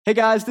Hey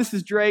guys, this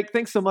is Drake.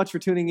 Thanks so much for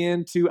tuning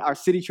in to our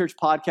City Church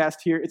podcast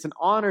here. It's an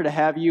honor to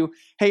have you.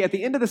 Hey, at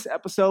the end of this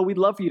episode, we'd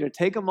love for you to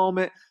take a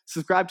moment,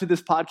 subscribe to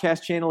this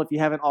podcast channel if you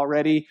haven't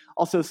already.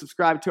 Also,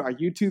 subscribe to our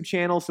YouTube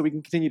channel so we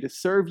can continue to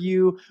serve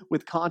you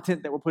with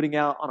content that we're putting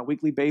out on a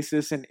weekly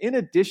basis. And in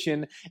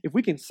addition, if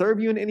we can serve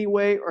you in any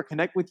way or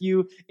connect with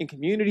you in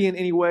community in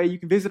any way, you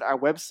can visit our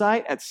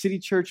website at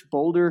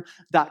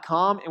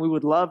citychurchboulder.com, and we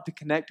would love to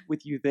connect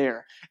with you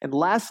there. And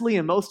lastly,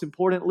 and most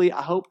importantly,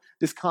 I hope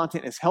this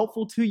content is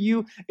helpful to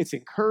you. It's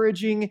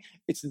encouraging,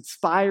 it's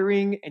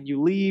inspiring, and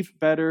you leave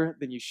better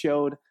than you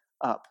showed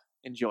up.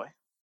 Enjoy.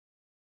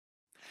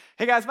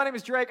 Hey guys, my name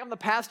is Drake. I'm the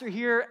pastor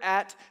here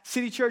at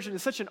City Church, and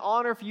it's such an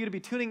honor for you to be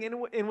tuning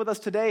in with us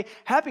today.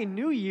 Happy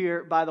New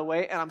Year, by the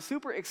way, and I'm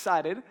super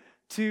excited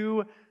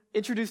to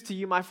introduce to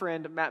you my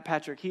friend Matt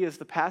Patrick. He is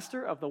the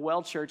pastor of the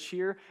Well Church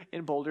here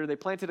in Boulder. They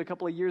planted a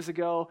couple of years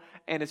ago,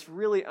 and it's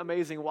really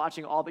amazing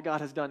watching all that God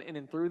has done in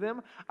and through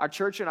them. Our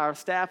church and our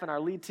staff and our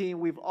lead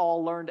team, we've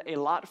all learned a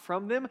lot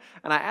from them,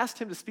 and I asked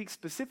him to speak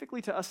specifically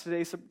to us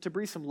today to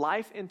breathe some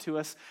life into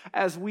us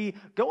as we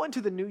go into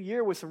the new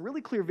year with some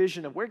really clear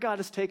vision of where God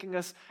is taking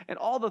us and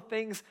all the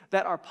things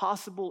that are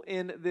possible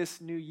in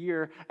this new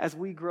year as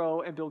we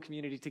grow and build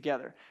community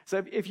together.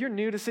 So if you're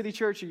new to City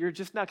Church or you're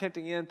just now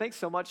connecting in, thanks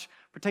so much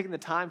for taking the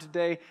time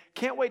today.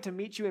 Can't wait to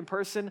meet you in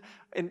person.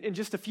 In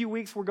just a few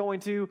weeks, we're going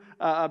to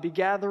be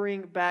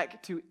gathering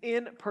back to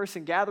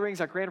in-person gatherings.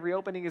 Our grand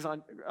reopening is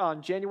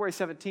on January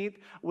 17th.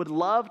 Would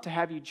love to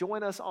have you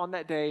join us on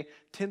that day,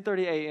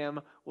 10:30 a.m.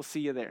 We'll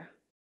see you there.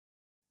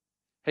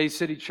 Hey,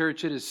 City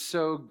Church, it is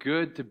so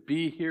good to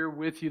be here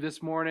with you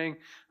this morning.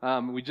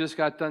 We just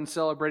got done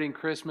celebrating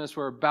Christmas.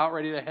 We're about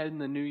ready to head in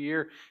the new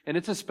year, and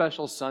it's a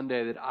special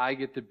Sunday that I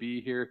get to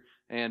be here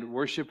and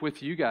worship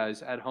with you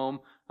guys at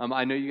home.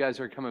 I know you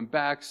guys are coming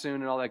back soon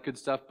and all that good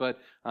stuff, but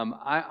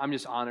I'm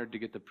just honored to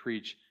get to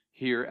preach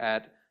here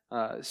at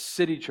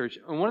City Church.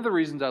 And one of the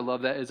reasons I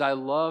love that is I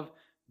love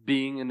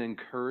being an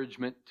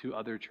encouragement to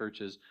other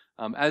churches.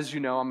 As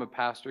you know, I'm a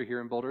pastor here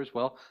in Boulder as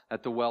well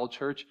at the Well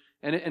Church,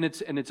 and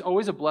it's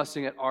always a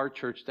blessing at our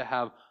church to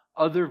have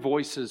other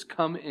voices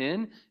come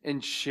in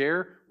and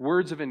share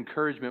words of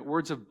encouragement,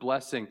 words of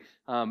blessing,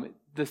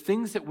 the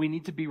things that we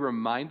need to be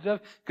reminded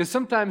of. Because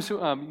sometimes,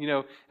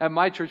 at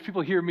my church,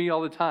 people hear me all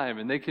the time,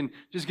 and they can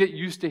just get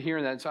used to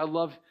hearing that. And so I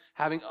love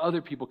having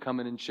other people come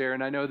in and share.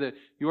 And I know that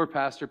your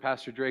pastor,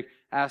 Pastor Drake,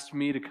 asked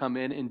me to come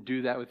in and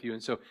do that with you.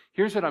 And so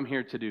here's what I'm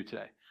here to do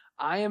today.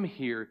 I am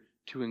here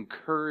to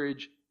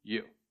encourage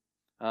you,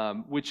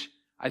 which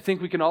I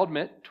think we can all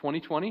admit,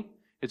 2020,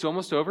 it's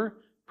almost over.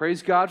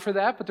 Praise God for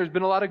that, but there's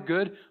been a lot of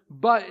good.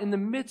 But in the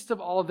midst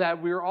of all of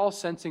that, we're all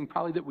sensing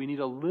probably that we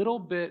need a little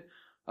bit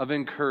of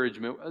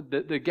encouragement.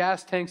 The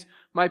gas tanks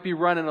might be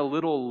running a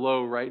little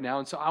low right now,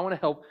 and so I want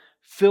to help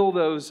fill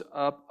those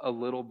up a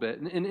little bit.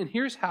 And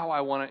here's how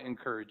I want to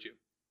encourage you.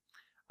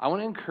 I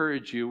want to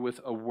encourage you with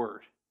a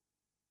word,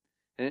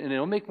 and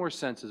it'll make more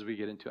sense as we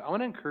get into it. I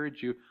want to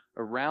encourage you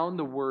around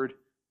the word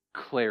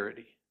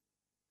clarity.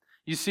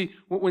 You see,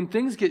 when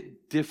things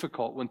get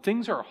difficult, when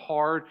things are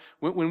hard,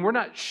 when we're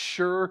not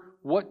sure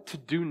what to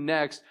do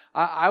next,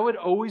 I would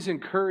always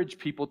encourage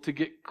people to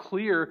get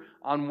clear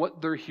on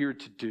what they're here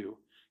to do.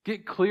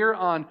 Get clear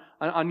on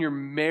your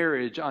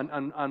marriage,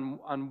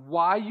 on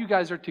why you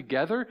guys are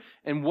together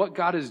and what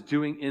God is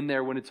doing in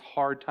there when it's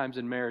hard times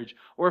in marriage.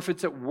 Or if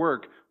it's at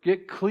work,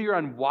 get clear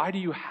on why do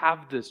you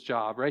have this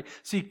job, right?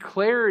 See,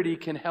 clarity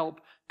can help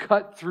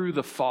cut through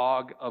the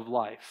fog of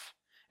life.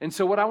 And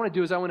so what I want to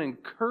do is I want to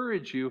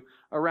encourage you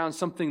around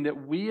something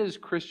that we as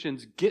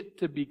Christians get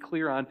to be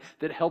clear on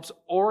that helps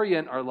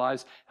orient our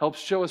lives, helps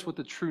show us what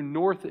the true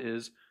north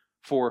is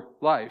for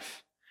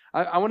life.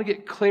 I want to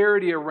get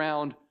clarity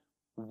around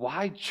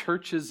why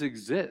churches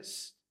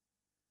exist,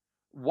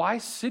 why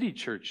City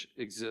Church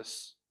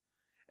exists,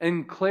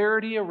 and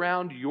clarity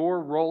around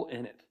your role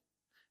in it.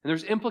 And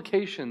there's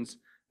implications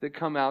that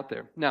come out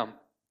there. Now,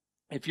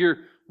 if you're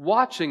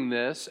watching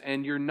this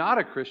and you're not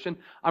a Christian,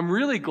 I'm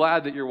really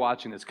glad that you're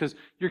watching this because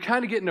you're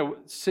kind of getting to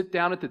sit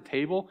down at the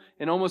table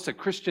in almost a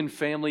Christian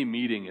family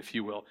meeting, if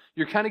you will.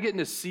 You're kind of getting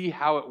to see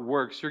how it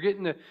works. You're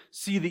getting to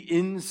see the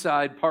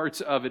inside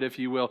parts of it, if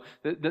you will,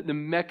 the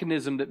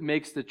mechanism that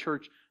makes the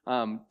church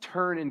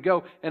turn and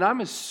go. And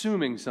I'm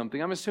assuming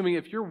something. I'm assuming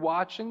if you're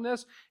watching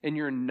this and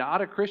you're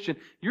not a Christian,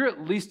 you're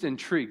at least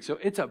intrigued. So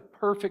it's a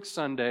perfect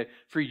Sunday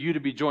for you to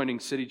be joining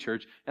City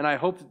Church. And I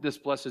hope that this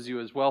blesses you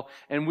as well.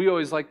 And we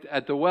always like,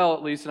 at the Well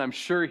at least, and I'm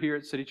sure here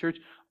at City Church,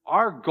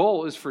 our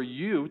goal is for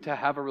you to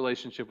have a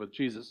relationship with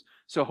Jesus.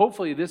 So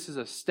hopefully this is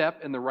a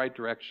step in the right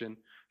direction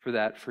for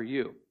that for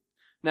you.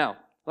 Now,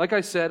 like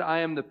I said, I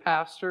am the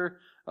pastor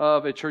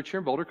of a church here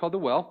in Boulder called the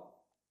Well.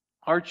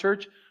 Our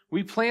church,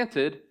 we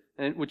planted,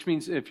 and which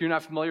means, if you're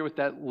not familiar with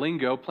that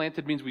lingo,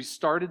 planted means we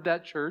started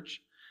that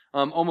church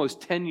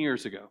almost 10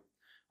 years ago.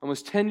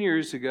 Almost 10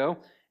 years ago,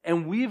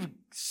 and we've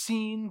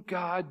seen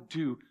God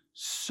do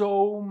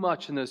so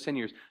much in those 10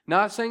 years.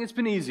 Not saying it's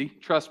been easy,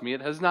 trust me,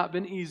 it has not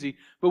been easy,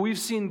 but we've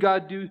seen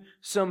God do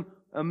some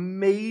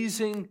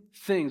amazing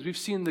things. We've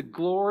seen the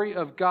glory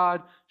of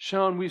God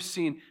shown. We've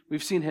seen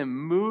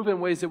him move in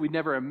ways that we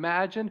never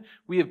imagined.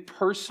 We have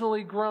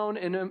personally grown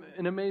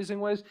in amazing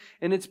ways,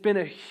 and it's been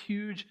a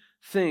huge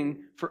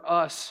thing for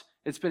us.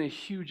 It's been a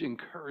huge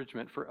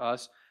encouragement for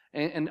us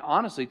and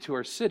honestly to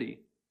our city.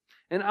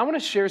 And I want to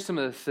share some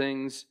of the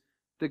things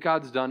that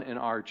God's done in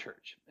our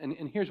church. And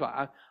here's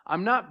why.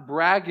 I'm not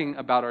bragging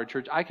about our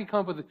church. I could come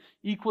up with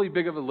equally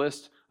big of a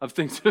list of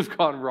things that have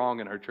gone wrong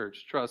in our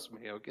church. Trust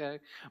me, okay?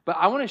 But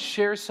I want to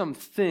share some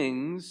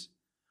things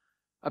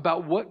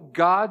about what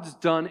God's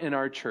done in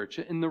our church.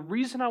 And the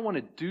reason I want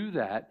to do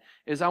that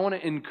is I want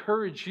to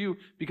encourage you,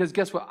 because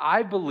guess what?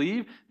 I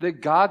believe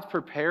that God's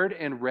prepared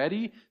and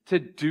ready to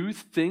do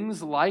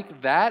things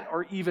like that,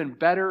 or even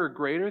better or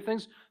greater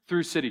things,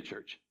 through City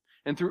Church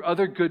and through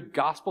other good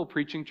gospel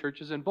preaching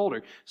churches in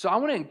Boulder. So I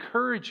want to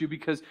encourage you,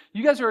 because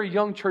you guys are a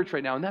young church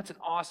right now, and that's an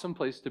awesome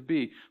place to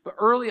be. But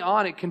early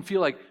on, it can feel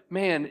like,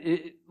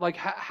 man,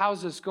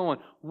 how's this going?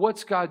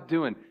 What's God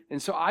doing?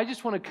 And so I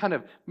just want to kind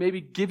of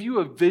maybe give you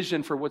a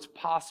vision for what's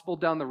possible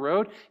down the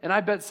road. And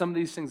I bet some of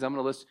these things I'm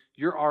going to list,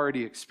 you're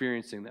already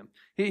experiencing them.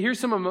 Here's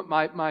some of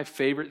my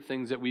favorite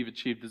things that we've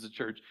achieved as a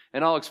church,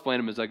 and I'll explain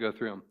them as I go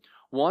through them.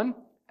 One,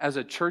 as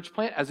a church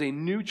plant, as a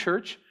new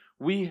church,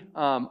 we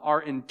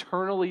are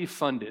internally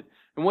funded.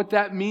 And what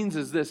that means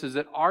is this, is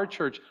that our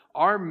church,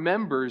 our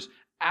members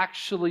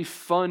actually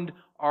fund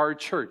our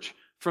church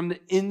from the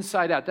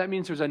inside out. That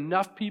means there's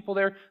enough people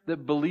there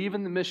that believe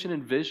in the mission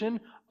and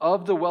vision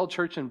of the Well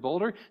Church in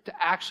Boulder to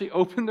actually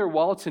open their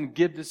wallets and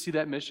give to see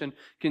that mission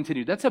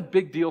continue. That's a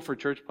big deal for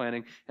church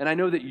planting. And I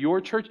know that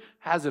your church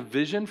has a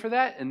vision for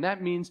that, and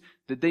that means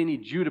that they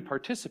need you to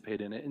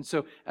participate in it. And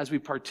so as we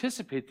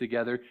participate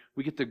together,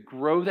 we get to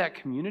grow that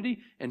community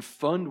and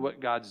fund what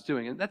God's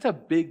doing. And that's a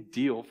big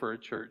deal for a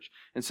church.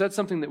 And so that's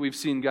something that we've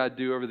seen God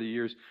do over the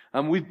years.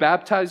 We've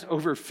baptized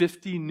over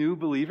 50 new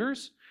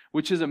believers,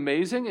 which is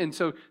amazing. And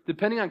so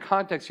depending on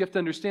context, you have to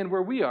understand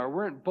where we are.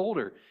 We're in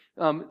Boulder.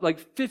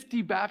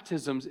 50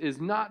 baptisms is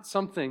not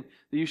something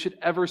that you should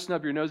ever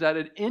snub your nose at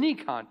in any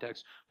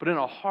context. But in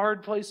a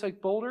hard place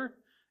like Boulder,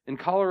 in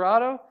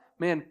Colorado,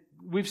 man,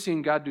 we've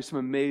seen God do some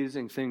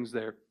amazing things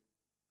there.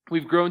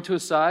 We've grown to a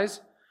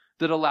size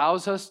that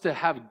allows us to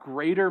have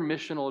greater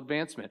missional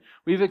advancement.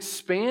 We've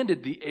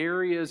expanded the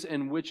areas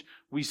in which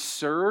we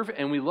serve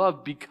and we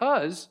love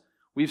because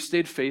we've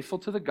stayed faithful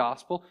to the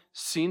gospel,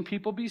 seen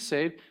people be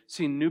saved,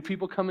 seen new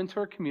people come into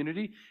our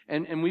community,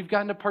 and we've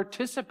gotten to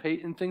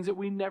participate in things that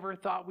we never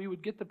thought we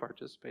would get to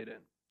participate in.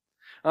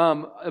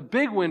 A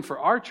big win for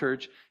our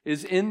church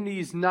is in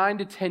these 9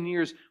 to 10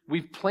 years,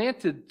 we've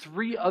planted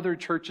 3 other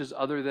churches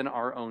other than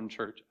our own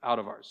church out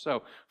of ours.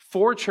 So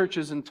 4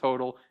 churches in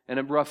total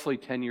in roughly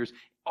 10 years,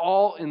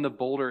 all in the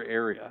Boulder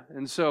area.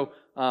 And so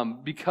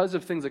because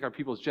of things like our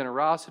people's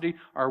generosity,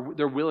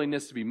 their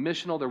willingness to be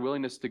missional, their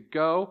willingness to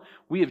go,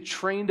 we have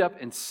trained up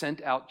and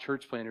sent out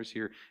church planters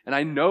here. And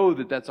I know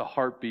that that's a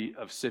heartbeat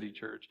of City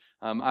Church.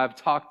 I've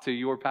talked to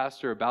your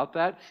pastor about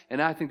that, and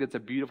I think that's a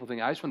beautiful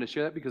thing. I just want to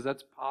share that because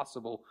that's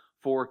possible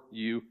for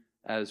you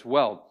as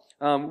well.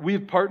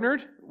 We've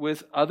partnered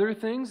with other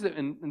things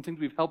and things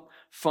we've helped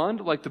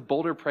fund, like the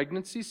Boulder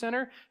Pregnancy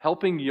Center,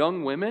 helping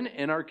young women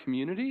in our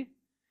community.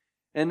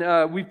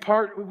 And we've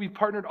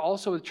partnered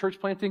also with church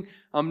planting,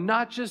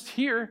 not just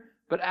here,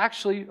 but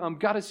actually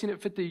God has seen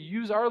it fit to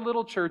use our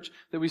little church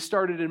that we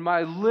started in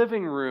my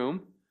living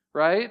room,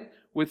 right,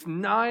 with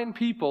 9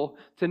 people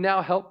to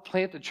now help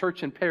plant a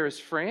church in Paris,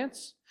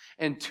 France,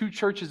 and 2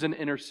 churches in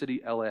inner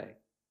city LA.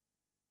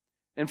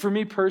 And for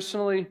me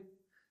personally,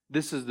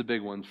 this is the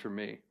big ones for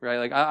me, right?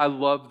 Like I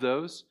love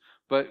those,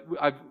 but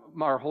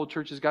our whole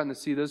church has gotten to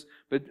see those.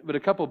 But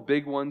a couple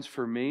big ones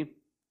for me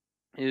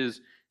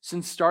is,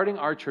 since starting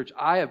our church,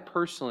 I have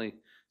personally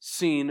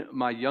seen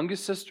my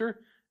youngest sister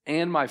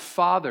and my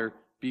father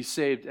be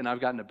saved, and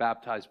I've gotten to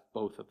baptize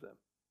both of them.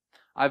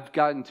 I've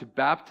gotten to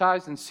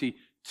baptize and see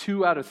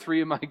 2 out of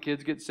 3 of my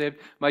kids get saved.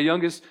 My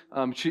youngest,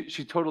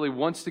 she totally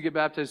wants to get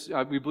baptized.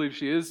 We believe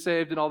she is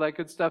saved and all that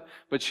good stuff,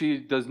 but she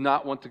does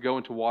not want to go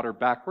into water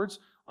backwards.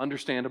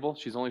 Understandable.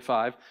 She's only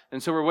 5.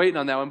 And so we're waiting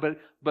on that one.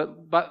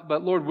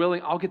 But Lord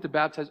willing, I'll get to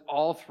baptize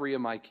all 3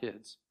 of my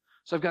kids.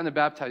 So I've gotten to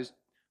baptize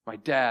my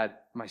dad,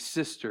 my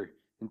sister,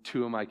 and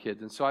 2 of my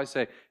kids. And so I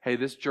say, hey,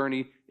 this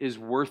journey is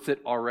worth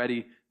it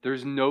already.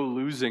 There's no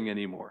losing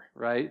anymore,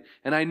 right?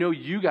 And I know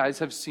you guys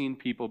have seen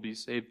people be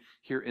saved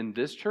here in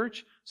this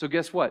church. So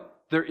guess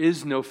what? There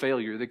is no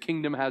failure. The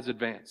kingdom has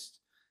advanced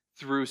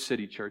through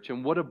City Church.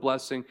 And what a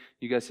blessing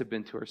you guys have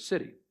been to our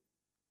city.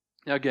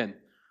 Now again,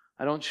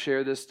 I don't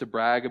share this to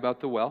brag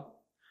about the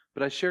well,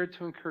 but I share it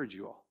to encourage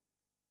you all.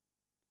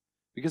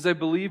 Because I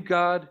believe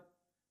God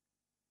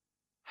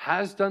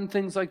has done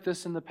things like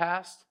this in the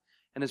past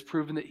and has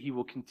proven that He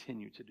will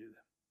continue to do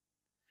them.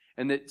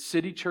 And that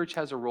City Church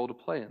has a role to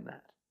play in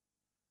that.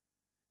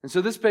 And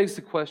so this begs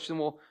the question,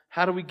 well,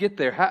 how do we get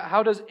there?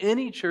 How does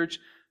any church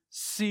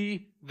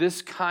see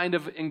this kind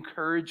of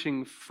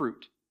encouraging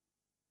fruit?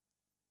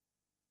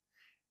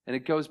 And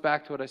it goes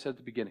back to what I said at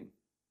the beginning.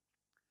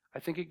 I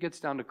think it gets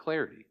down to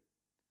clarity.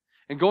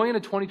 And going into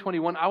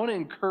 2021, I want to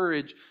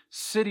encourage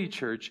City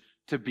Church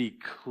to be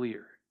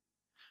clear.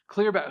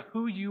 Clear about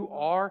who you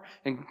are,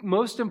 and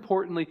most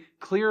importantly,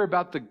 clear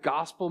about the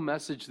gospel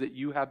message that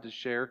you have to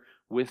share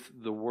with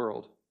the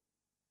world.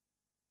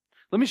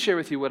 Let me share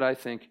with you what I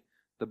think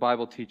the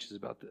Bible teaches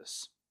about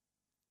this.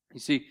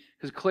 You see,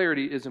 because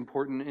clarity is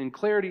important, and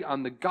clarity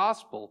on the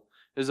gospel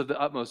is of the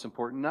utmost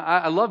importance. Now,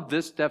 I love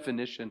this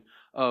definition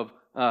of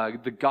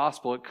the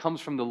gospel. It comes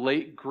from the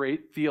late,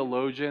 great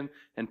theologian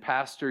and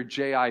pastor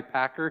J.I.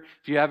 Packer.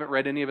 If you haven't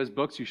read any of his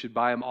books, you should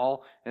buy them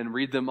all and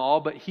read them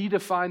all. But he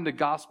defined the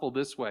gospel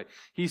this way.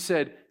 He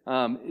said,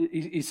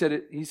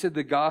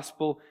 the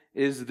gospel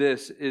is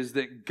this, is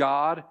that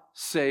God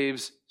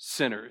saves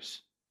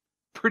sinners.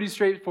 Pretty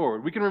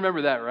straightforward. We can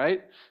remember that,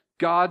 right?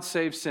 God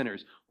saves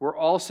sinners. We're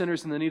all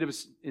sinners in need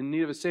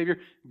of a Savior.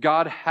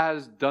 God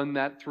has done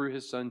that through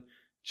His Son,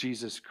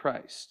 Jesus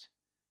Christ.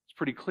 It's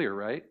pretty clear,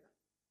 right?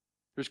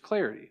 There's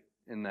clarity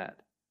in that.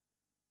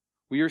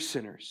 We are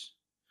sinners.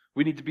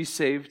 We need to be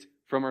saved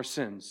from our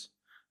sins.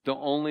 The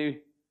only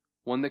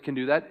one that can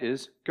do that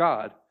is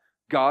God.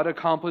 God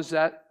accomplishes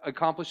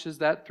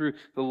that through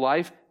the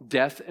life,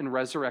 death, and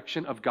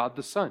resurrection of God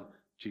the Son,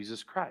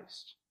 Jesus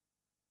Christ.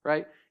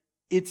 Right?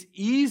 It's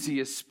easy,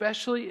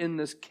 especially in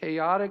this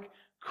chaotic,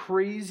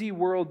 crazy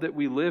world that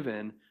we live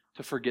in,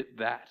 to forget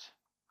that.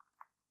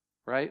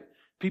 Right?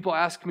 People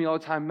ask me all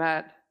the time,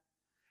 Matt,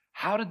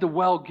 how did the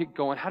well get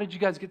going? How did you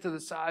guys get to the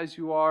size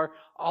you are?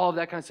 All of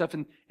that kind of stuff.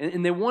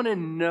 And they want to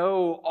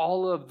know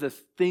all of the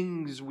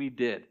things we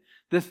did.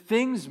 The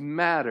things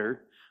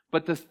matter,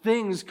 but the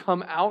things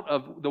come out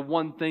of the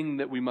one thing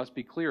that we must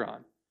be clear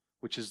on,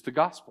 which is the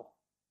gospel.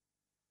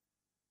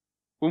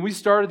 When we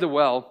started the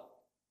well,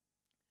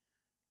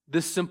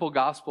 this simple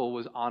gospel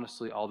was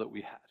honestly all that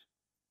we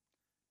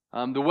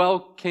had. The well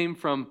came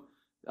from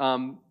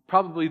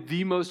probably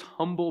the most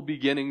humble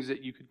beginnings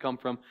that you could come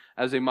from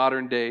as a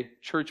modern day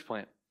church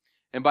plant.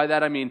 And by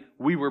that I mean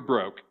we were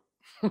broke.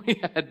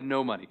 We had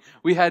no money.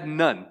 We had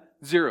none.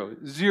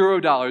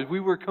 $0.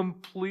 We were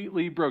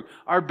completely broke.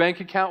 Our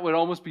bank account would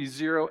almost be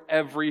zero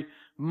every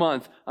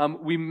month.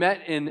 We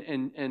met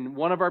in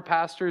one of our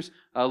pastors'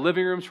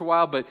 living rooms for a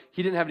while, but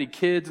he didn't have any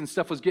kids and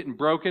stuff was getting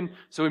broken.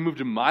 So we moved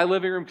to my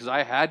living room because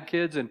I had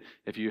kids. And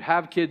if you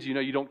have kids, you know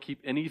you don't keep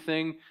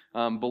anything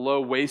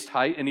below waist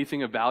height.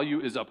 Anything of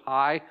value is up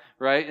high,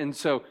 right? And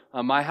so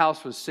my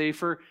house was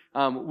safer.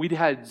 We'd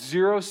had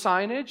zero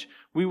signage.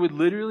 We would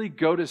literally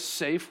go to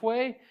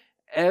Safeway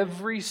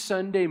every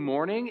Sunday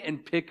morning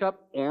and pick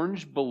up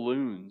orange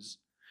balloons.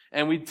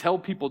 And we'd tell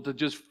people to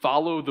just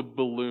follow the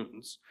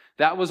balloons.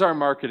 That was our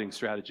marketing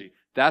strategy.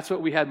 That's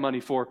what we had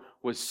money for,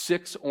 was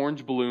 6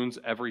 orange balloons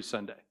every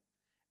Sunday.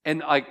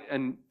 And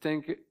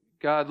thank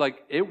God,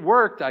 it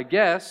worked, I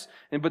guess.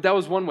 But that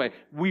was one way.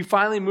 We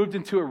finally moved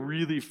into a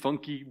really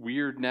funky,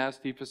 weird,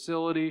 nasty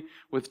facility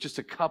with just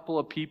a couple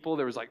of people.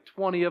 There was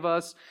 20 of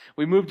us.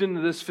 We moved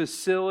into this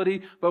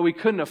facility, but we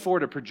couldn't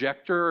afford a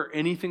projector or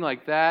anything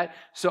like that.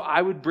 So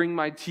I would bring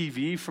my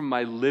TV from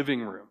my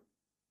living room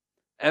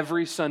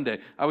every Sunday.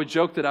 I would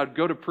joke that I would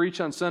go to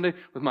preach on Sunday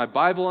with my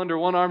Bible under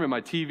one arm and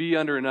my TV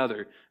under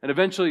another. And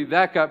eventually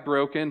that got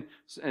broken,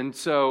 and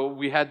so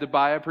we had to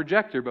buy a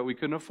projector, but we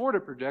couldn't afford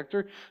a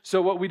projector.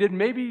 So what we did,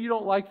 maybe you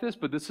don't like this,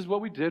 but this is what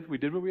we did. We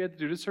did what we had to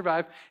do to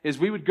survive, is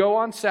we would go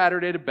on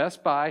Saturday to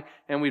Best Buy,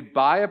 and we'd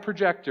buy a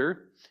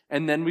projector,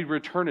 and then we'd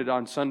return it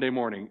on Sunday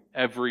morning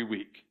every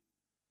week.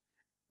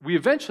 We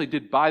eventually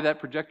did buy that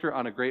projector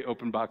on a great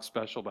open box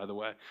special, by the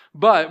way.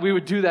 But we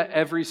would do that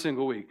every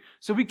single week.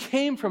 So we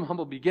came from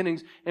humble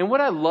beginnings. And what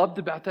I loved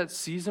about that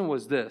season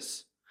was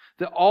this,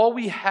 that all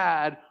we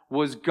had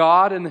was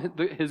God and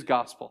His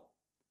gospel.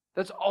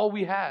 That's all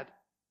we had.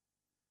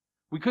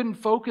 We couldn't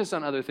focus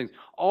on other things.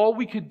 All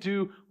we could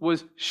do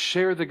was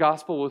share the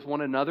gospel with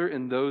one another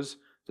and those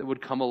that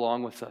would come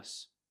along with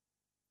us.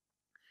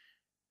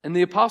 And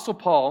the Apostle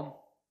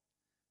Paul,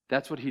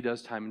 that's what he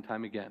does time and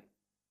time again.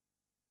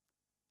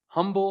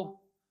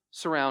 Humble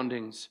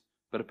surroundings,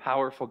 but a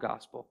powerful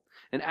gospel.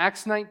 In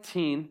Acts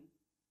 19,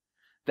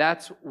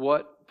 that's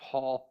what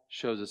Paul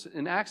shows us.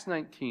 In Acts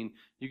 19,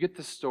 you get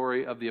the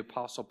story of the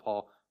Apostle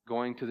Paul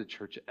going to the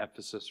church at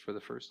Ephesus for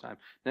the first time.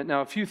 Now,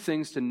 a few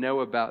things to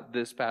know about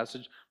this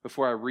passage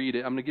before I read it.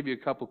 I'm going to give you a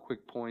couple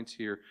quick points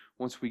here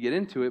once we get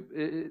into it.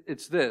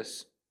 It's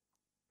this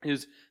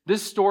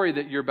story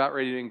that you're about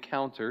ready to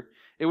encounter.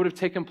 It would have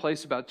taken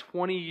place about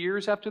 20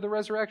 years after the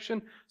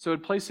resurrection, so it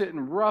would place it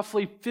in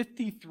roughly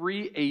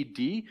 53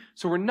 AD.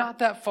 So we're not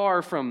that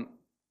far from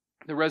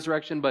the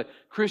resurrection, but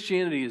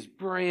Christianity is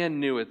brand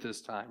new at this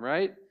time,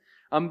 right?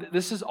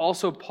 This is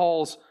also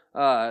Paul's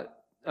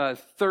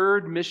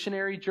third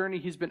missionary journey.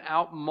 He's been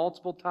out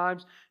multiple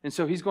times, and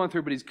so he's going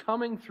through, but he's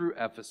coming through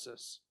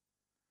Ephesus.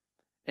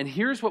 And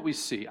here's what we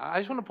see. I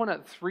just want to point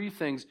out 3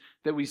 things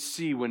that we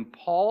see when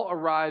Paul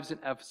arrives in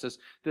Ephesus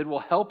that will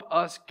help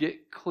us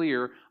get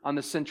clear on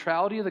the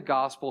centrality of the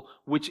gospel,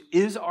 which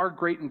is our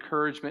great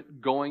encouragement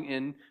going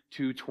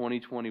into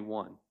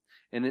 2021.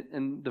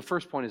 And the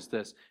first point is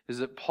this, is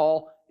that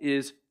Paul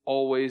is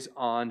always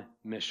on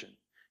mission.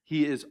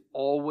 He is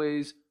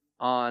always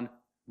on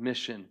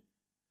mission.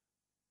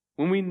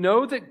 When we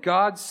know that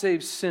God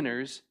saves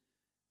sinners,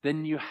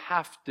 then you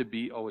have to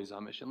be always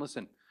on mission.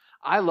 Listen,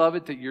 I love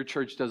it that your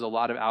church does a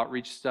lot of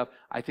outreach stuff.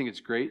 I think it's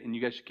great, and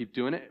you guys should keep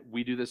doing it.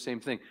 We do the same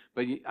thing.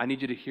 But I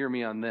need you to hear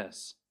me on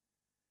this.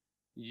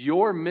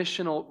 Your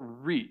missional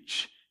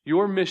reach,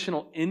 your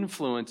missional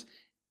influence,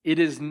 it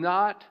is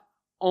not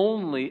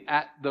only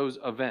at those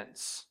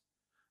events.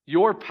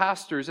 Your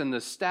pastors and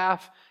the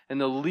staff and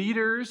the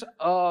leaders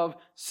of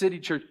City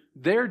Church,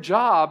 their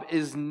job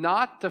is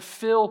not to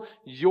fill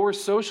your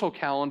social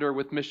calendar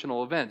with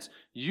missional events.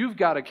 You've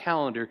got a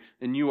calendar,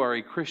 and you are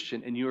a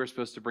Christian, and you are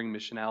supposed to bring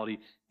missionality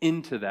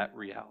into that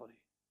reality.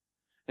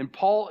 And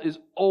Paul is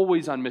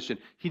always on mission.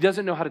 He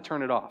doesn't know how to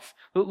turn it off.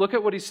 Look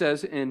at what he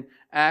says in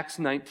Acts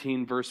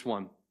 19, verse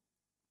 1.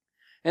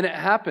 And it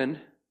happened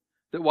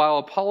that while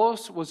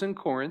Apollos was in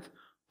Corinth,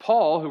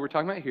 Paul, who we're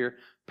talking about here,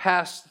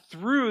 passed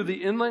through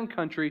the inland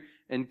country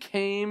and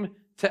came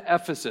to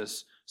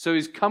Ephesus. So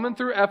he's coming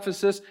through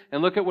Ephesus,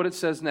 and look at what it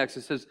says next.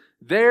 It says,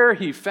 there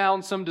he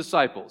found some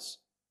disciples.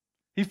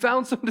 He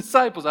found some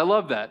disciples. I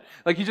love that.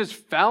 Like he just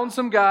found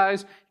some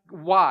guys.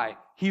 Why?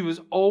 He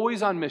was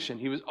always on mission.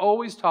 He was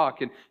always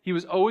talking. He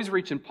was always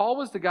reaching. Paul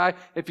was the guy,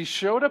 if he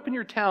showed up in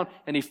your town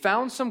and he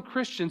found some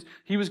Christians,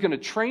 he was going to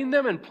train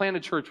them and plant a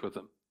church with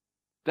them.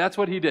 That's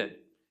what he did.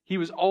 He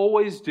was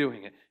always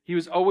doing it. He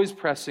was always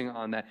pressing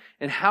on that.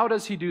 And how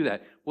does he do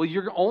that? Well,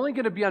 you're only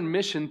going to be on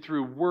mission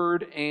through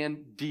word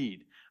and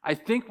deed. I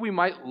think we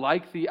might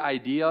like the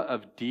idea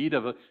of deed,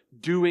 of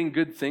doing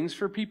good things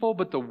for people,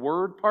 but the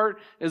word part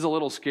is a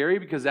little scary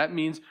because that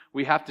means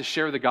we have to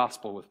share the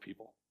gospel with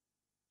people.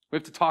 We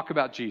have to talk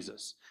about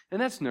Jesus.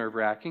 And that's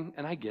nerve-wracking,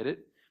 and I get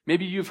it.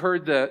 Maybe you've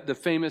heard the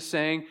famous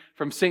saying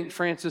from St.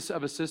 Francis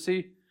of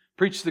Assisi,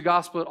 preach the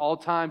gospel at all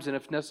times, and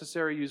if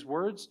necessary, use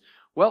words.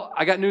 Well,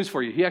 I got news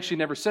for you. He actually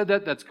never said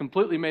that. That's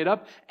completely made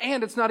up,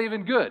 and it's not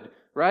even good,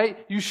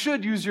 right? You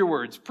should use your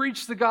words.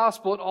 Preach the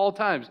gospel at all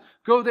times.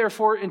 Go,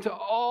 therefore, into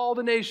all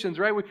the nations,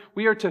 right?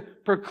 We are to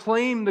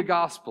proclaim the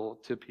gospel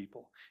to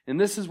people. And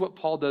this is what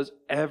Paul does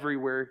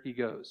everywhere he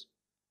goes.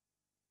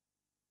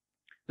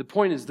 The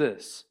point is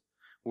this.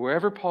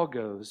 Wherever Paul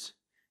goes,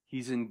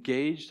 he's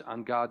engaged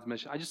on God's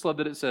mission. I just love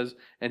that it says,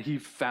 and he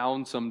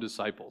found some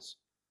disciples.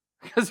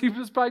 Because he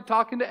was probably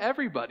talking to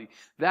everybody.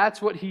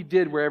 That's what he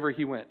did wherever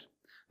he went.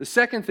 The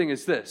second thing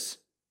is this.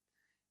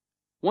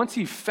 Once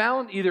he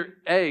found either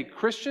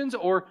Christians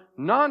or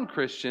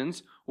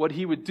non-Christians, what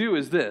he would do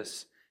is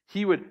this.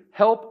 He would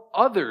help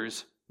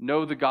others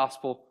know the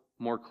gospel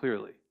more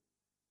clearly.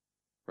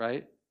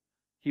 Right?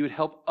 He would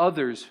help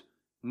others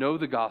know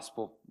the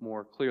gospel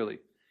more clearly.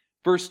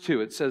 Verse 2,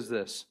 it says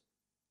this.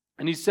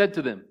 And he said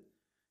to them,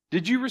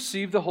 did you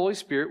receive the Holy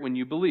Spirit when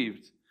you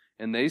believed?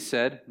 And they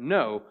said,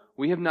 no,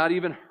 we have not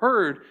even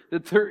heard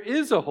that there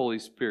is a Holy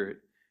Spirit.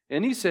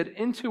 And he said,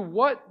 into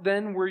what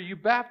then were you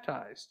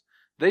baptized?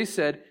 They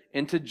said,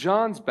 into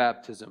John's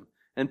baptism.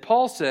 And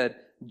Paul said,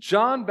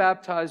 John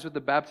baptized with the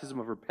baptism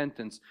of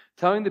repentance,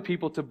 telling the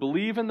people to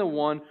believe in the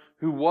one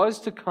who was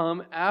to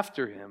come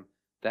after him,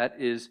 that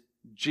is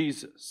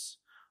Jesus.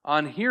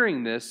 On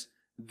hearing this,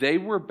 they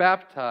were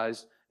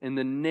baptized in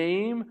the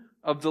name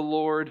of the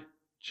Lord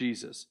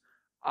Jesus.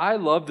 I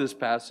love this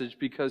passage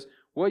because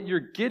what you're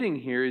getting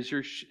here is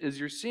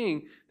you're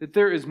seeing that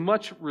there is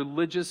much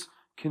religious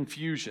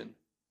confusion.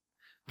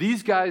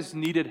 These guys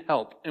needed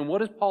help. And what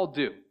does Paul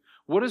do?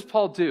 What does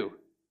Paul do?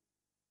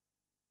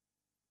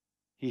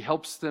 He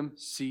helps them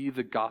see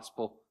the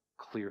gospel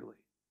clearly.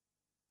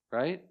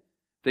 Right?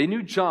 They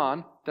knew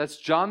John, that's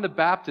John the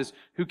Baptist,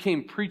 who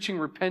came preaching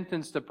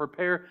repentance to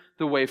prepare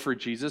the way for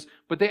Jesus,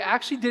 but they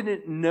actually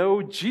didn't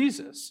know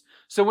Jesus.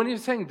 So when he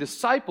was saying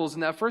disciples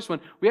in that first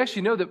one, we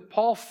actually know that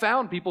Paul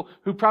found people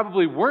who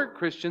probably weren't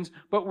Christians,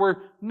 but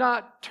were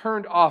not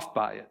turned off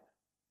by it.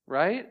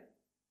 Right?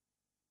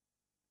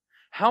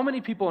 How many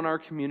people in our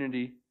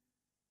community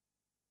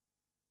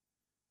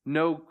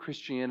know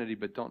Christianity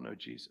but don't know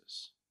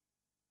Jesus?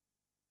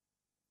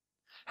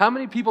 How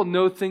many people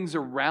know things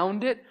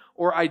around it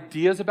or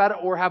ideas about it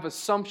or have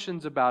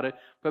assumptions about it,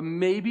 but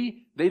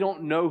maybe they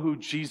don't know who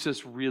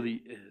Jesus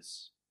really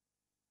is?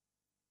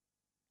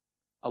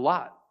 A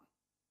lot.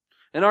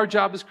 And our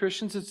job as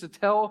Christians is to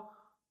tell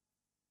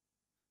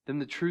them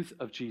the truth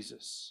of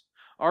Jesus.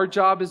 Our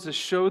job is to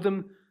show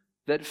them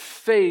that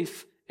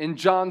faith in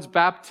John's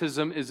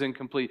baptism is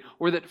incomplete,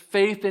 or that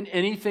faith in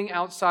anything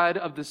outside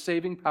of the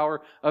saving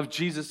power of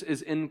Jesus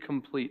is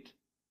incomplete.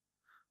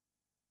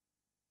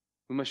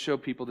 We must show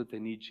people that they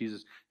need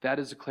Jesus. That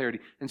is a clarity.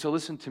 And so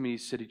listen to me,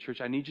 City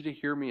Church. I need you to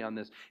hear me on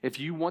this. If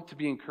you want to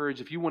be encouraged,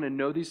 if you want to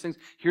know these things,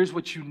 here's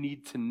what you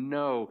need to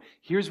know.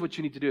 Here's what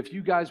you need to do. If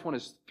you guys want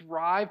to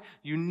thrive,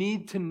 you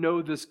need to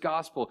know this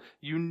gospel.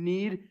 You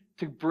need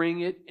to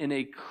bring it in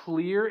a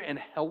clear and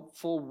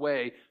helpful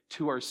way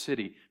to our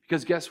city.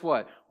 Because guess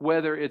what?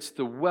 Whether it's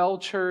the Well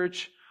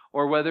Church,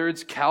 or whether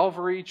it's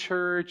Calvary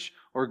Church,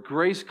 or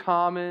Grace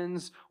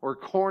Commons, or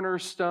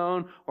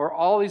Cornerstone, or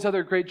all these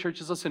other great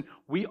churches, listen,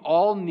 we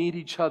all need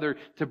each other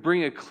to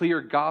bring a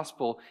clear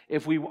gospel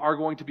if we are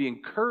going to be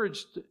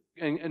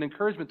and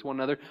encouragement to one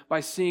another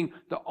by seeing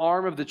the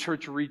arm of the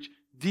church reach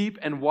deep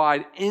and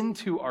wide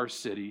into our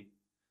city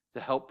to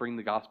help bring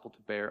the gospel to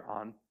bear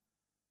on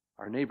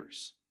our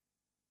neighbors.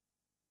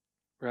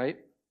 Right?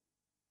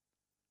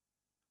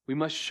 We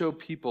must show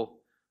people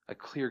a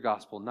clear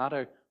gospel, not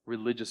a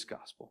religious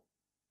gospel.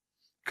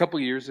 A couple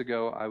years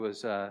ago, I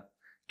was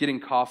getting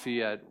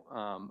coffee at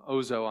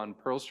Ozo on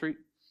Pearl Street,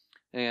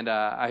 and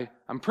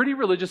I'm pretty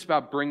religious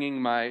about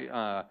bringing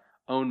my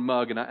own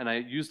mug, and I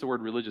use the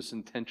word religious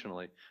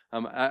intentionally.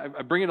 I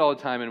bring it all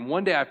the time, and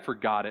one day I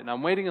forgot it, and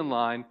I'm waiting in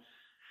line,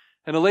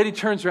 and a lady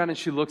turns around and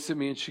she looks at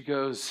me and she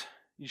goes,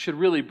 "You should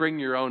really bring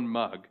your own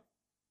mug."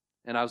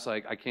 And I was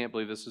like, I can't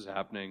believe this is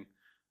happening.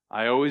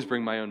 I always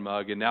bring my own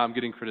mug, and now I'm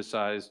getting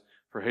criticized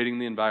for hating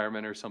the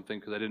environment or something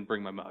because I didn't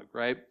bring my mug,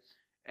 right?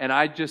 And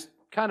I just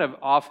kind of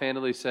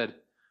offhandedly said,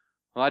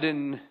 "Well, I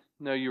didn't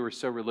know you were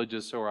so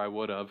religious, or I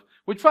would have,"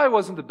 which probably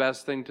wasn't the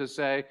best thing to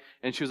say.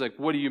 And she was like,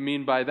 "What do you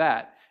mean by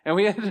that?" And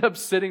we ended up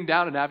sitting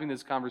down and having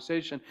this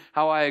conversation,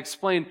 how I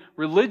explained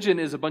religion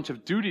is a bunch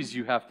of duties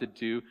you have to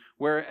do,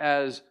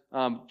 whereas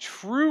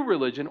true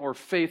religion or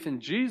faith in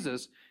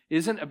Jesus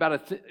isn't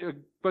about a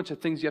bunch of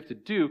things you have to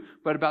do,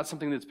 but about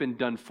something that's been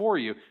done for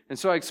you. And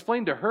so I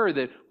explained to her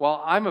that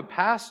while I'm a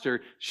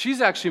pastor,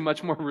 she's actually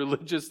much more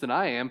religious than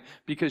I am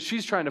because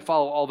she's trying to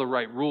follow all the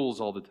right rules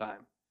all the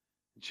time.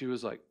 And she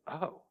was like,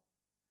 "Oh."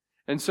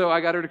 And so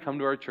I got her to come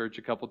to our church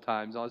a couple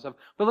times, all that stuff.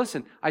 But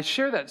listen, I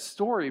share that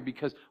story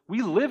because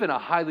we live in a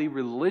highly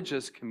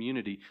religious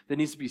community that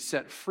needs to be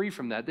set free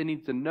from that. They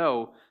need to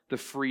know the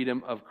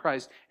freedom of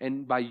Christ.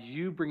 And by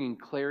you bringing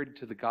clarity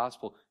to the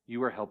gospel,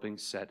 you are helping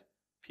set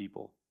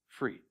people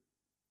free.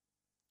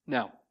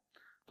 Now,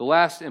 the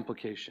last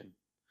implication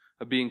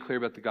of being clear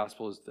about the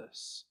gospel is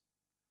this.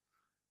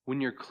 When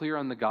you're clear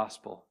on the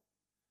gospel,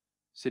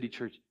 City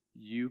Church,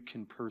 you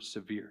can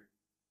persevere.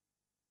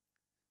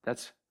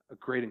 That's a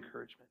great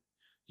encouragement.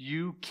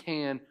 You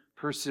can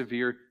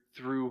persevere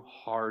through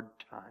hard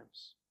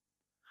times.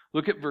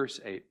 Look at verse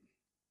 8.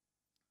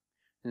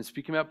 And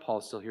speaking about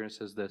Paul still here, it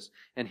says this,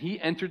 "And he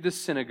entered the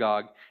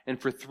synagogue and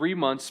for 3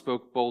 months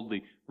spoke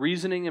boldly,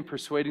 reasoning and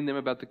persuading them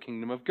about the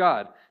kingdom of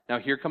God." Now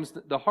here comes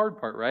the hard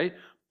part, right?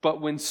 "But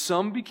when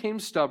some became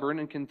stubborn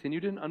and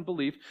continued in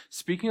unbelief,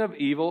 speaking of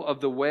evil of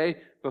the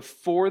way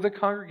before the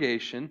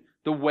congregation,"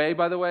 the way,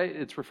 by the way,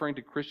 it's referring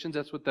to Christians.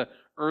 That's what the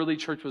early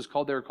church was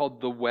called. They were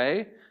called the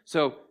way.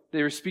 So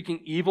they were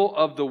speaking evil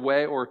of the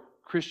way or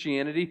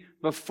Christianity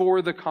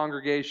before the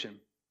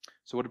congregation.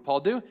 So what did Paul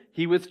do?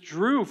 He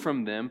withdrew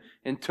from them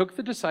and took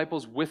the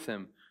disciples with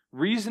him,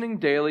 reasoning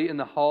daily in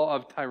the hall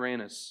of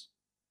Tyrannus.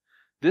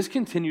 This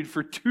continued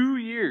for 2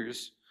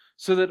 years,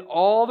 so that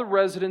all the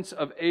residents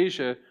of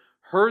Asia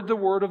heard the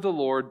word of the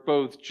Lord,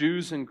 both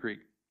Jews and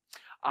Greek.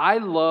 I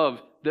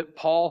love that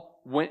Paul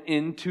went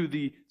into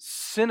the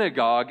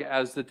synagogue,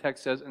 as the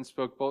text says, and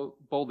spoke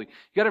boldly.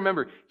 You got to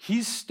remember,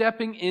 he's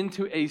stepping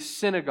into a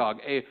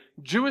synagogue, a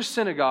Jewish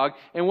synagogue,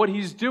 and what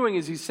he's doing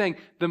is he's saying,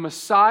 the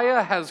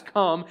Messiah has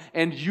come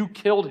and you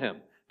killed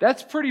him.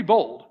 That's pretty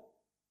bold,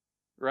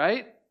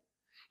 right?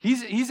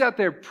 He's out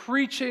there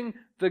preaching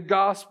the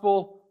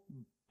gospel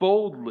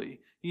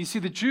boldly. You see,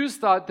 the Jews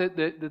thought that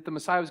the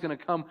Messiah was going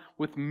to come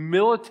with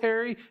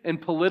military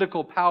and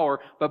political power,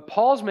 but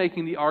Paul's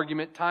making the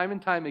argument time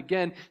and time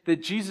again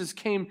that Jesus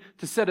came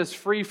to set us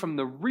free from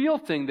the real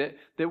thing that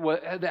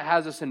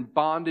has us in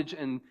bondage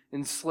and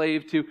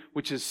enslaved to,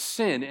 which is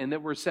sin, and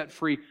that we're set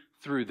free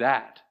through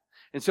that.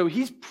 And so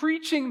he's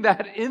preaching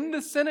that in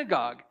the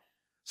synagogue.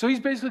 So he's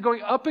basically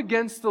going up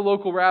against the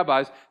local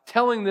rabbis,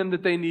 telling them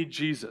that they need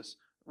Jesus,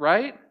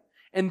 right?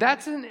 And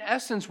that's in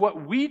essence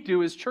what we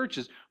do as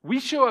churches. We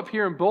show up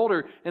here in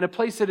Boulder in a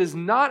place that is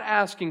not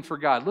asking for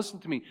God. Listen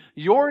to me.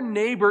 Your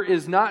neighbor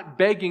is not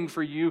begging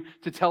for you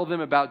to tell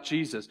them about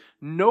Jesus.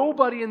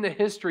 Nobody in the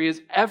history of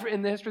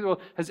the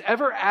world has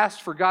ever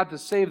asked for God to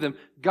save them.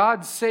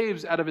 God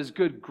saves out of his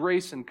good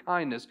grace and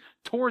kindness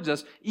towards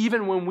us,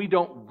 even when we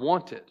don't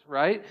want it,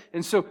 right?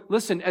 And so,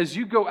 listen, as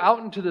you go out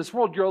into this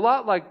world, you're a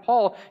lot like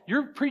Paul.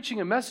 You're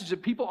preaching a message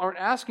that people aren't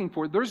asking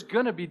for. There's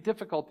going to be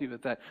difficulty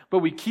with that. But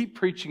we keep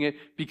preaching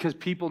it because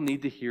people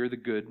need to hear the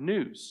good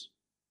news.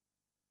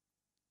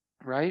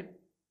 Right?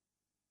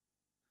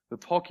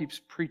 But Paul keeps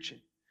preaching.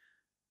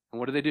 And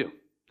what do?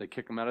 They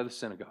kick him out of the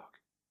synagogue.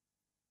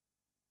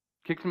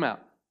 Kicked him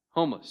out.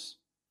 Homeless.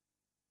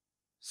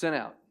 Sent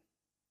out.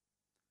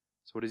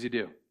 So what does he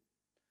do?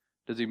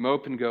 Does he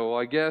mope and go, well,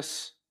 I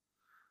guess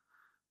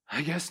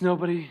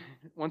nobody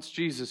wants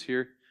Jesus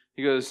here.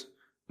 He goes,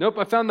 nope,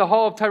 I found the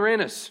hall of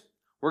Tyrannus.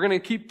 We're going to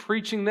keep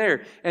preaching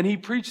there. And he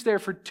preached there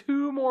for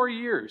 2 more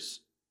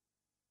years.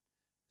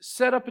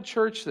 Set up a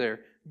church there.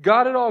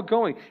 Got it all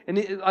going.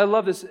 And I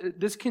love this.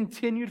 This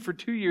continued for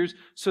 2 years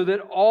so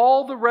that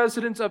all the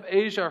residents of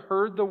Asia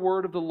heard the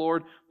word of the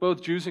Lord,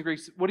 both Jews and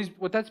Greeks.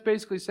 What that's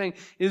basically saying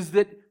is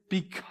that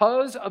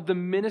because of the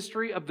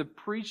ministry of the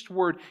preached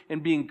word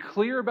and being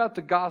clear about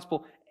the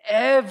gospel,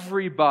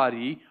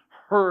 everybody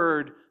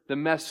heard the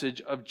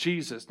message of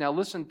Jesus. Now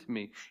listen to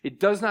me. It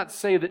does not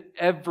say that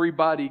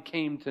everybody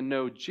came to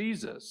know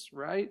Jesus,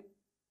 right?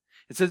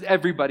 It says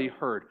everybody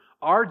heard.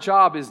 Our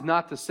job is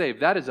not to save.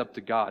 That is up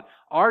to God.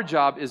 Our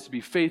job is to be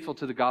faithful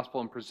to the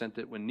gospel and present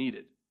it when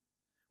needed,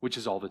 which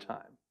is all the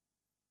time,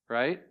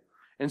 right?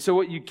 And so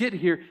what you get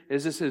here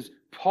is this is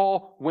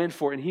Paul went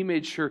for it, and he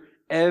made sure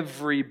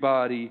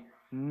everybody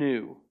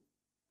knew.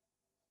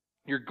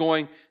 You're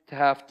going to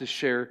have to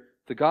share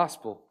the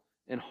gospel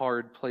in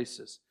hard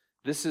places.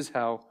 This is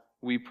how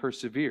we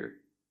persevere,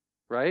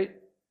 right?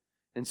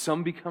 And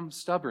some become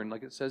stubborn,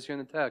 like it says here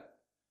in the text.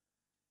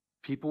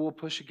 People will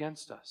push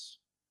against us.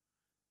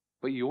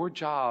 But your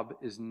job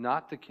is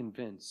not to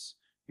convince.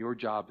 Your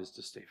job is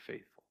to stay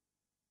faithful.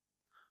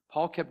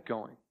 Paul kept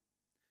going.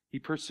 He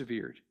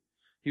persevered.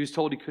 He was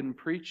told he couldn't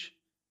preach,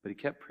 but he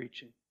kept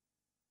preaching.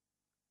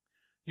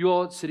 You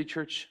all at City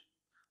Church,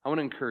 I want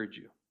to encourage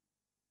you.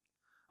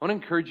 I want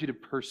to encourage you to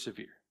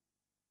persevere.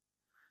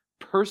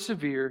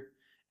 Persevere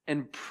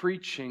in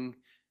preaching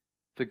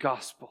the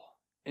gospel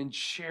and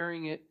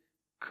sharing it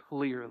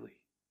clearly.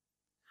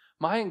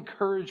 My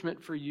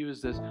encouragement for you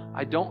is this.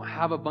 I don't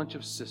have a bunch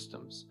of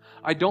systems.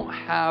 I don't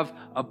have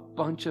a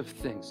bunch of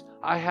things.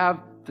 I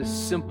have the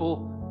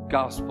simple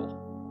gospel.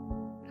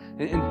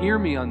 And hear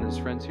me on this,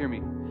 friends. Hear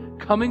me.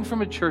 Coming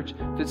from a church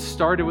that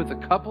started with a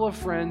couple of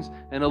friends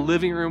and a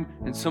living room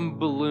and some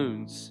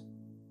balloons,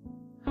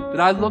 that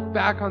I look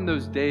back on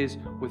those days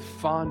with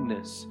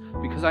fondness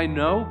because I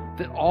know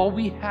that all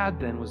we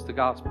had then was the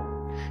gospel.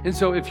 And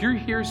so if you're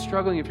here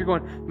struggling, if you're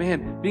going,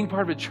 man, being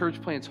part of a church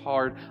plant's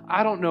hard,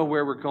 I don't know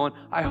where we're going,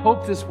 I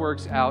hope this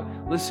works out.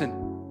 Listen,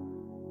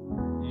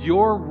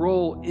 your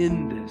role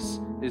in this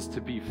is to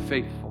be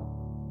faithful,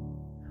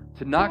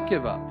 to not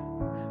give up,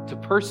 to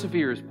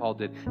persevere as Paul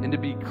did, and to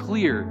be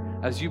clear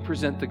as you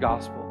present the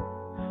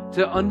gospel,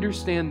 to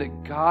understand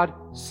that God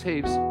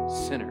saves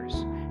sinners.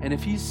 And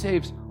if he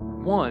saves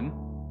one,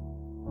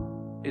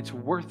 it's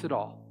worth it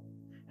all.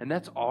 And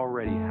that's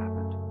already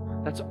happened.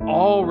 That's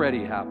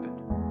already happened.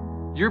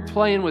 You're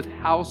playing with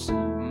house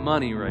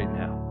money right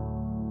now.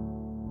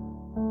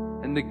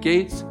 And the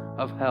gates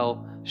of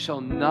hell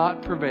shall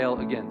not prevail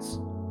against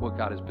what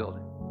God is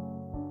building.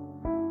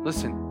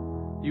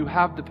 Listen, you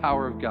have the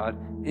power of God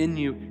in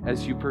you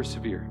as you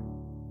persevere.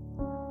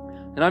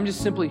 And I'm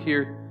just simply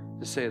here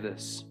to say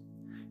this,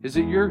 is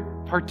that you're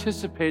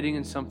participating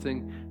in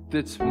something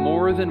that's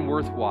more than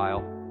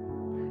worthwhile.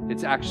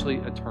 It's actually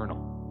eternal.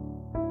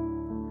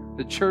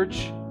 The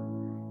church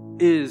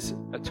is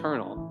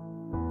eternal.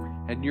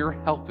 And you're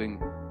helping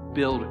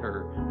build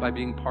her by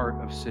being part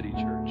of City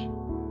Church.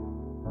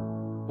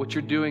 What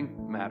you're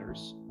doing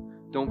matters.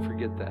 Don't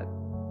forget that.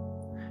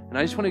 And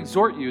I just want to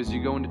exhort you as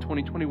you go into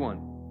 2021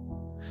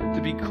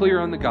 to be clear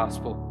on the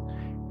gospel.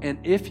 And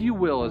if you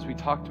will, as we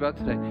talked about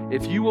today,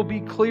 if you will be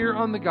clear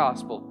on the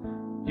gospel,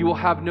 you will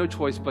have no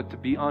choice but to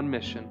be on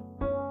mission,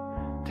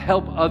 to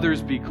help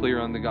others be clear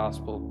on the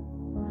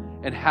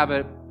gospel, and have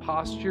a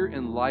posture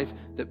in life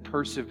that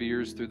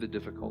perseveres through the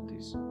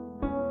difficulties.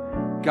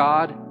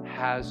 God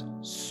has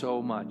so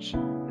much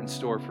in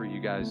store for you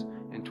guys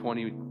in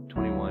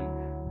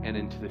 2021 and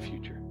into the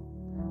future.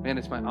 Man,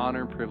 it's my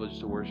honor and privilege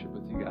to worship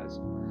with you guys.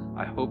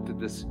 I hope that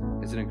this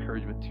is an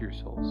encouragement to your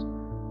souls.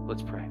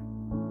 Let's pray.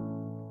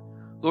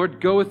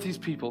 Lord, go with these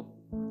people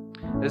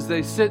as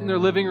they sit in their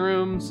living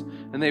rooms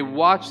and they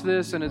watch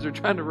this, and as they're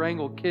trying to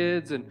wrangle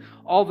kids and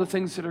all the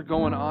things that are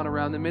going on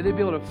around them. May they be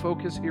able to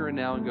focus here and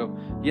now and go,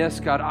 yes,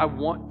 God, I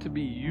want to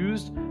be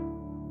used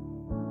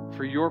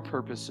for your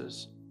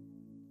purposes.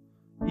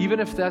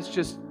 Even if that's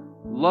just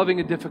loving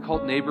a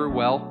difficult neighbor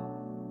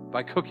well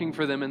by cooking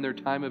for them in their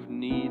time of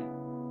need,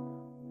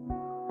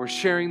 or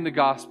sharing the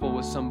gospel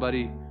with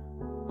somebody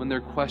when they're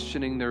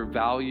questioning their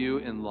value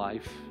in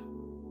life,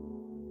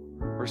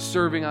 or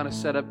serving on a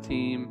setup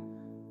team,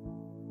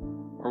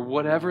 or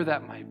whatever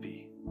that might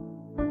be.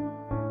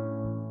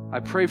 I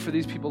pray for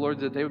these people, Lord,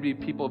 that they would be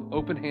people of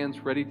open hands,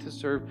 ready to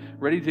serve,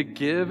 ready to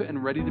give,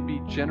 and ready to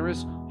be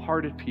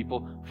generous-hearted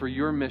people for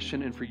your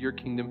mission and for your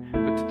kingdom,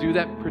 but to do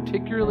that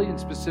particularly and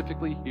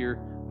specifically here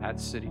at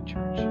City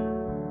Church.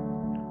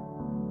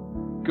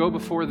 Go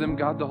before them,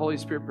 God the Holy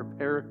Spirit,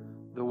 prepare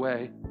the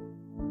way,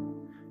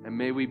 and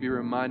may we be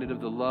reminded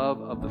of the love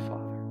of the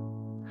Father.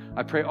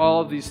 I pray all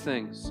of these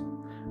things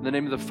in the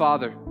name of the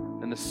Father,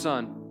 and the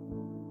Son,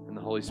 and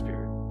the Holy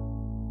Spirit.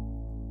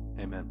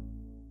 Amen.